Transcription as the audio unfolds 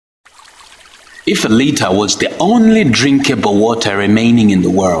If a liter was the only drinkable water remaining in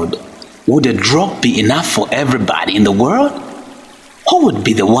the world, would a drop be enough for everybody in the world? Who would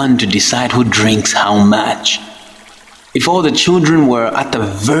be the one to decide who drinks how much? If all the children were at the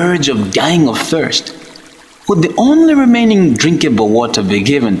verge of dying of thirst, would the only remaining drinkable water be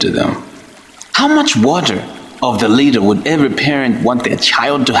given to them? How much water of the liter would every parent want their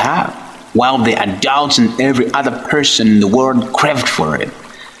child to have, while the adults and every other person in the world craved for it?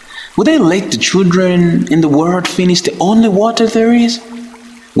 Would they let the children in the world finish the only water there is?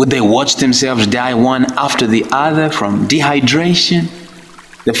 Would they watch themselves die one after the other from dehydration?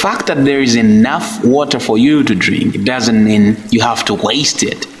 The fact that there is enough water for you to drink doesn't mean you have to waste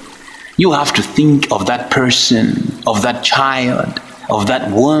it. You have to think of that person, of that child, of that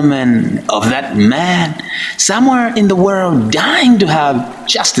woman, of that man, somewhere in the world dying to have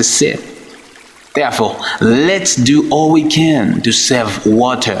just a sip. Therefore, let's do all we can to save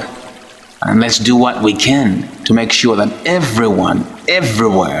water. And let's do what we can to make sure that everyone,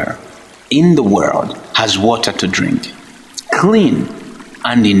 everywhere in the world has water to drink. Clean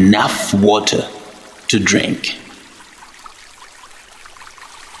and enough water to drink.